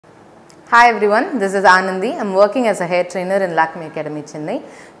Hi everyone, this is Anandi. I'm working as a hair trainer in Lakme Academy Chennai.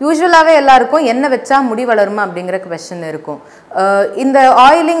 Usually எல்லாருக்கும் என்ன வெச்சா முடி வளருமா அப்படிங்கற question இருக்கும். இந்த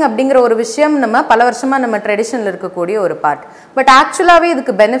ஆயிலிங் அப்படிங்கற ஒரு விஷயம் நம்ம பல வருஷமா நம்ம ட்ரெடிஷன்ல இருக்கக்கூடிய ஒரு பார்ட். பட் ஆக்சுவலாவே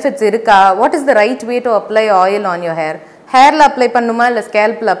இதுக்கு பெனிஃபிட்ஸ் இருக்கா? What is the right way to apply oil on your hair? ஹேர்ல apply பண்ணுமா இல்ல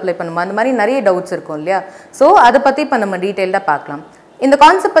ஸ்கேல்ப்ல அப்ளை பண்ணுமா அந்த மாதிரி நிறைய டவுட்ஸ் இருக்கும் இல்லையா? சோ அத பத்தி இப்ப நம்ம டீடைலா பார்க்கலாம். இந்த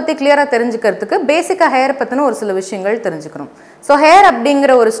கான்செப்ட் பத்தி கிளியரா தெரிஞ்சுக்கிறதுக்கு பேசிக்கா ஹேர் பத்தின ஒரு சில விஷயங்கள் தெரிஞ்சுக்கணும். சோ ஹேர்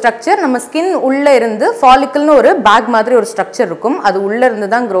அப்படிங்கற ஒரு ஸ்ட்ரக்சர் நம்ம ஸ்கின் உள்ள இருந்து ஃபாலிக்கல்னு ஒரு பேக் மாதிரி ஒரு ஸ்ட்ரக்சர் இருக்கும். அது உள்ள இருந்து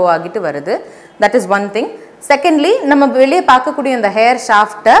தான் grow ஆகிட்டு வருது. That is one thing. Secondly, நம்ம வெளிய பார்க்கக்கூடிய அந்த ஹேர்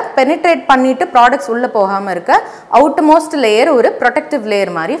ஷாஃப்ட்டை பெனிட்ரேட் பண்ணிட்டு ப்ராடக்ட்ஸ் உள்ள போகாம இருக்க அவுட்டர்மோஸ்ட் லேயர் ஒரு ப்ரொடெக்டிவ்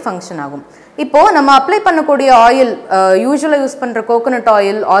லேயர் மாதிரி ஃபங்க்ஷன் ஆகும். இப்போ நம்ம அப்ளை பண்ணக்கூடிய ஆயில் யூசுவலா யூஸ் பண்ற கோகனட்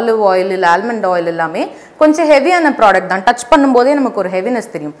ஆயில், ஆலிவ் ஆயில் இல்ல ஆல்மண்ட் ஆயில் எல்லாமே கொஞ்சம் ஹெவியான ப்ராடக்ட் தான். டச் பண்ணும்போதே நமக்கு ஒரு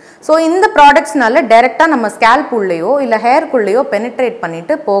ஹெவினஸ் தெரியும். ஸோ இந்த ப்ராடக்ட்ஸ்னால டைரக்டா நம்ம ஸ்கேல்ப் உள்ளேயோ இல்ல ஹேர்க்குள்ளேயோ பெனிட்ரேட்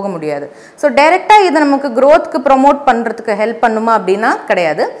பண்ணிட்டு போக முடியாது. ஸோ டைரக்டா இதை நமக்கு க்ரோத்க்கு ப்ரொமோட் பண்றதுக்கு ஹெல்ப் பண்ணுமா அப்படின்னா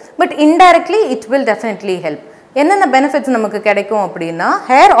கிடையாது. But indirectly it will definitely help. என்னென்ன பெனிஃபிட்ஸ் நமக்கு கிடைக்கும் அப்படின்னா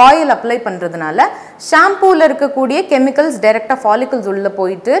ஹேர் ஆயில் அப்ளை பண்ணுறதுனால ஷாம்பூவில் இருக்கக்கூடிய கெமிக்கல்ஸ் டைரெக்டாக ஃபாலிகல்ஸ் உள்ளே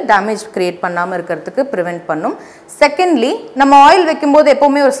போயிட்டு டேமேஜ் கிரியேட் பண்ணாமல் இருக்கிறதுக்கு ப்ரிவெண்ட் பண்ணும். செகண்ட்லி, நம்ம ஆயில் வைக்கும்போது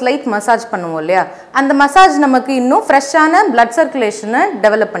எப்போவுமே ஒரு ஸ்லைட் மசாஜ் பண்ணுவோம் இல்லையா, அந்த மசாஜ் நமக்கு இன்னும் ஃப்ரெஷ்ஷான பிளட் சர்க்குலேஷனை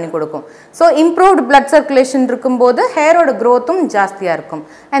டெவலப் பண்ணி கொடுக்கும். ஸோ இம்ப்ரூவ்டு பிளட் சர்க்குலேஷன் இருக்கும்போது ஹேரோட க்ரோத்தும் ஜாஸ்தியாக இருக்கும்.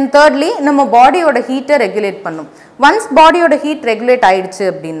 அண்ட் தேர்ட்லி, நம்ம பாடியோட ஹீட்டை ரெகுலேட் பண்ணும். ஒன்ஸ் பாடியோட ஹீட் ரெகுலேட் ஆயிடுச்சு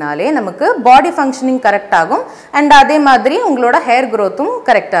அப்படின்னாலே நமக்கு பாடி ஃபங்க்ஷனிங் கரெக்ட் ஆகும். அண்ட் அதே மாதிரி உங்களோட ஹேர் க்ரோத்தும்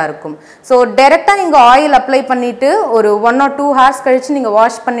கரெக்டாக இருக்கும். ஸோ டைரெக்டாக நீங்கள் ஆயில் அப்ளை பண்ணிவிட்டு ஒரு 1 or 2 hours கழிச்சு நீங்கள்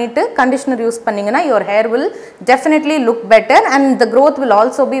வாஷ் பண்ணிவிட்டு கண்டிஷனர் யூஸ் பண்ணிங்கன்னா your hair will definitely look better and the growth will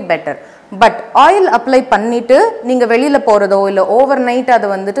also be better. But oil apply பண்ணிவிட்டு நீங்கள் வெளியில் போகிறதோ இல்லை ஓவர் நைட் அதை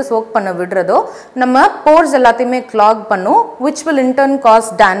வந்துட்டு சோக் பண்ண விடுறதோ நம்ம போர்ஸ் எல்லாத்தையுமே கிளாக் பண்ணும், which will in turn cause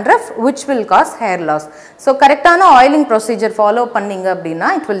dandruff, which will cause hair loss. So கரெக்டான ஆயிலிங் ப்ரொசீஜர் ஃபாலோ பண்ணீங்க அப்படின்னா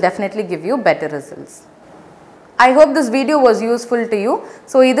it will definitely give you better results. I hope this video was useful to you.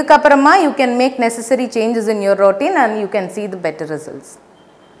 So, idukapparama you can make necessary changes in your routine and you can see the better results.